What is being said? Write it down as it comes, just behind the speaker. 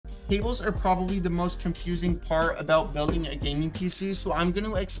Cables are probably the most confusing part about building a gaming PC, so I'm going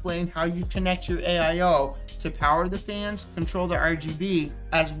to explain how you connect your AIO to power the fans, control the RGB,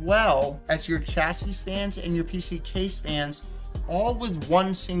 as well as your chassis fans and your PC case fans, all with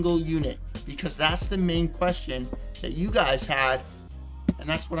one single unit, because that's the main question that you guys had, and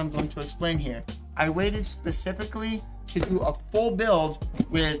that's what I'm going to explain here. I waited specifically to do a full build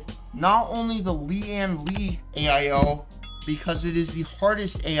with not only the Lee AIO, because it is the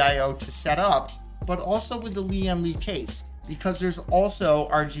hardest AIO to set up, but also with the Lee case, because there's also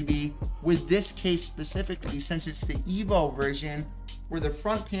RGB with this case specifically, since it's the Evo version where the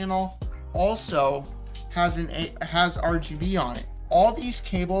front panel also has RGB on it. All these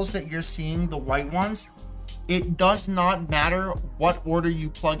cables that you're seeing, the white ones, it does not matter what order you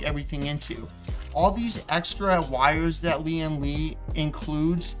plug everything into. All these extra wires that Lee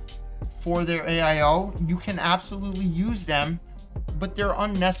includes for their AIO, you can absolutely use them, but they're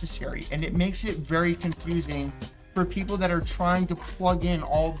unnecessary, and it makes it very confusing for people that are trying to plug in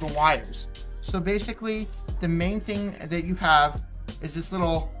all of the wires. So basically, the main thing that you have is this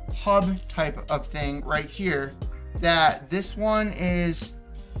little hub type of thing right here, that this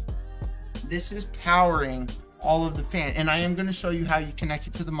is powering all of the fan, and I am going to show you how you connect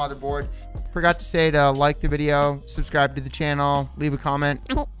it to the motherboard. Forgot to say to like the video, subscribe to the channel, leave a comment.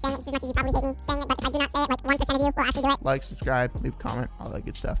 I hate saying it just as much as you probably hate me saying it, but if I do not say it, like 1% of you will actually do it. Like, subscribe, leave a comment, all that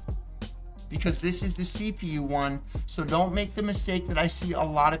good stuff. Because this is the CPU one, so don't make the mistake that I see a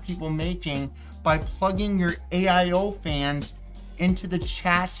lot of people making by plugging your AIO fans into the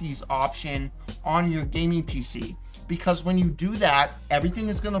chassis option on your gaming PC. Because when you do that, everything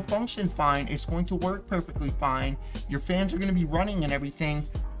is going to function fine. It's going to work perfectly fine. Your fans are going to be running and everything,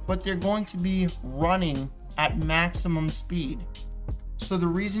 but they're going to be running at maximum speed. So the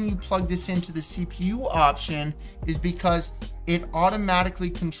reason you plug this into the CPU option is because it automatically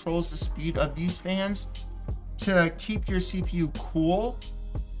controls the speed of these fans to keep your CPU cool,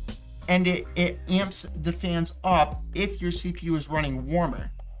 and it amps the fans up if your CPU is running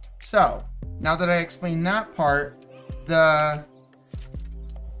warmer. So now that I explained that part, the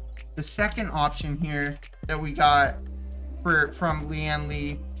second option here that we got from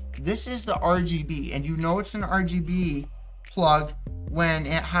Lee, this is the RGB, and you know it's an RGB plug when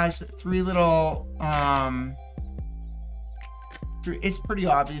it has three little it's pretty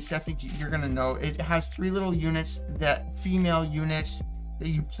obvious. I think you're gonna know it has three little units, that female units that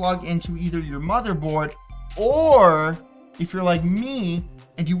you plug into either your motherboard, or if you're like me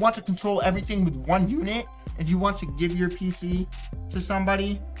and you want to control everything with one unit and you want to give your PC to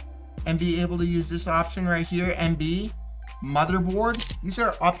somebody and be able to use this option right here, MB motherboard. These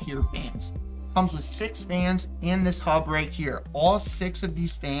are up here fans. Comes with 6 fans in this hub right here. All 6 of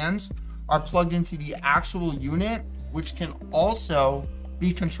these fans are plugged into the actual unit, which can also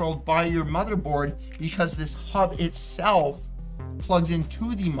be controlled by your motherboard because this hub itself plugs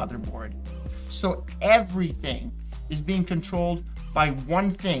into the motherboard. So everything is being controlled by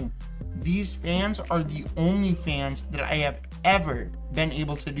one thing. These fans are the only fans that I have ever been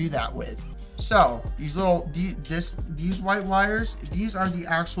able to do that with. So these these white wires, these are the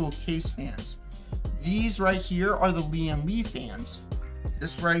actual case fans. These right here are the Lee fans.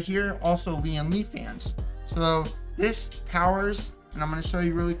 This right here, also Lee fans. So this powers, and I'm going to show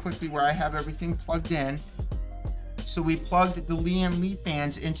you really quickly where I have everything plugged in. So we plugged the Lee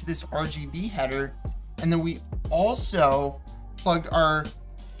fans into this RGB header, and then we also plugged our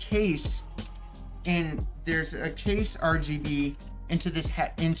case in. There's a case RGB into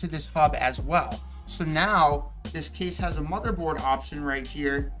this hub as well. So now this case has a motherboard option right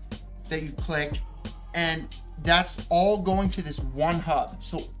here that you click, and that's all going to this one hub.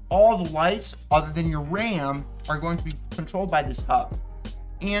 So all the lights other than your RAM are going to be controlled by this hub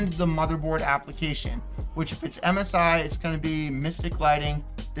and the motherboard application, which if it's MSI, it's going to be Mystic Lighting.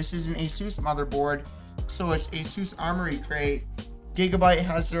 This is an ASUS motherboard, so it's ASUS Armory Crate. Gigabyte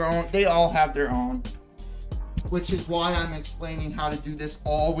has their own, they all have their own, which is why I'm explaining how to do this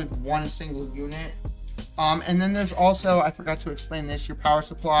all with one single unit. And then there's also, I forgot to explain this, your power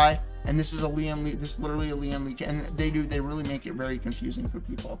supply. And this is a this is literally a Lee, and they really make it very confusing for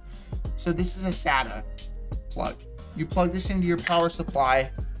people. So this is a SATA plug. You plug this into your power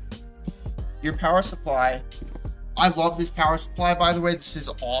supply. Your power supply, I love this power supply, by the way. This is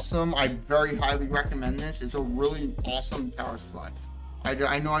awesome. I very highly recommend this. It's a really awesome power supply.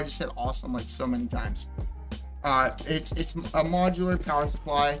 I know I just said awesome like so many times. It's a modular power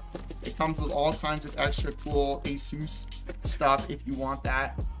supply. It comes with all kinds of extra cool ASUS stuff if you want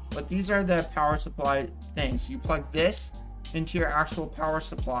that. But these are the power supply things. You plug this into your actual power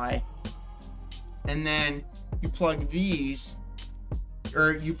supply, and then you plug these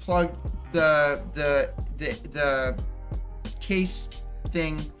or you plug the case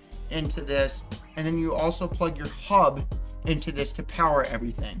thing into this, and then you also plug your hub into this to power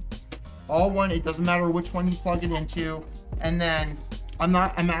everything. All one, it doesn't matter which one you plug it into. And then I'm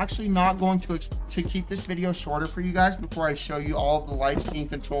actually not going to keep this video shorter for you guys before I show you all of the lights being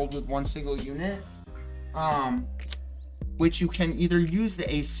controlled with one single unit, which you can either use the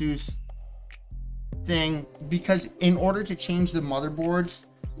ASUS thing, because in order to change the motherboard's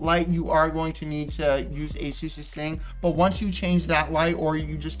light, you are going to need to use ASUS's thing. But once you change that light, or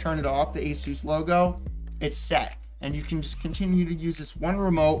you just turn it off, the ASUS logo, it's set, and you can just continue to use this one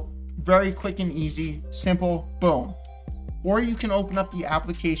remote. Very quick and easy, simple, boom. Or you can open up the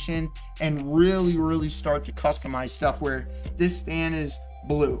application and really start to customize stuff, where this fan is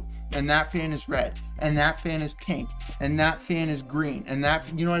blue, and that fan is red, and that fan is pink, and that fan is green, and that,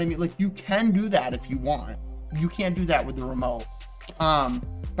 you know what I mean? Like, you can do that if you want. You can't do that with the remote.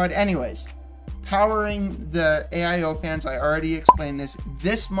 But anyways, powering the AIO fans, I already explained this.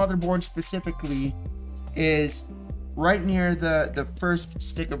 This motherboard specifically is right near the first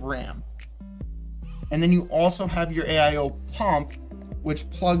stick of RAM. And then you also have your AIO pump, which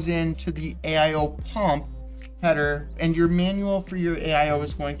plugs into the AIO pump header, and your manual for your AIO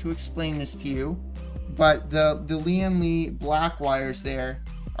is going to explain this to you. But the Li & Li black wires there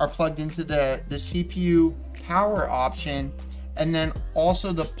are plugged into the CPU power option, and then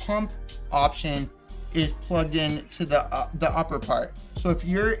also the pump option is plugged in to the upper part. So if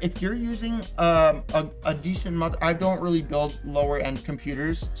you're using a decent I don't really build lower end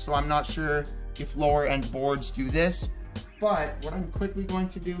computers, so I'm not sure if lower end boards do this. But what I'm quickly going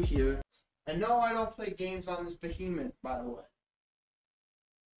to do here, and no, I don't play games on this behemoth, by the way.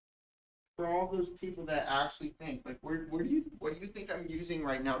 For all those people that actually think, like, what do you think I'm using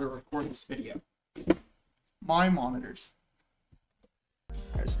right now to record this video? My monitors.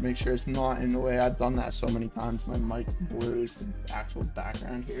 Alright, just make sure it's not in the way. I've done that so many times. My mic blurs the actual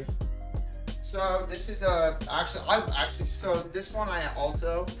background here. So this is so this one I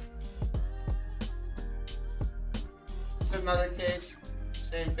also, it's another case,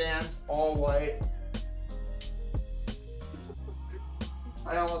 same fans, all white.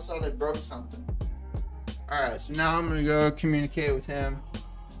 I almost thought I broke something. Alright, so now I'm gonna go communicate with him.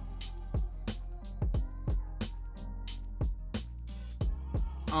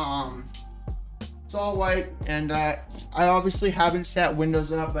 It's all white, and I obviously haven't set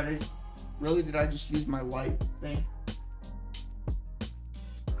Windows up, but did I just use my light thing?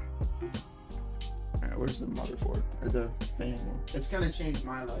 Alright, where's the motherboard, or the fan? It's gonna change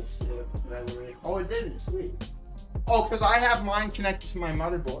my lights too. Oh, it didn't, sweet. Oh, because I have mine connected to my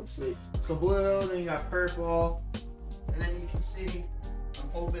motherboard, sweet. So blue, then you got purple, and then you can see I'm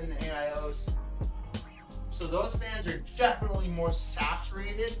hoping the AIOs. So those fans are definitely more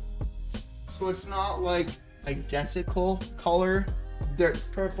saturated. So it's not like identical color. There's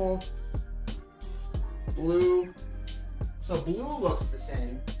purple, blue. So blue looks the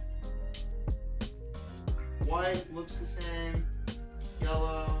same. White looks the same.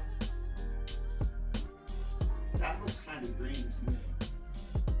 Yellow. That looks kind of green to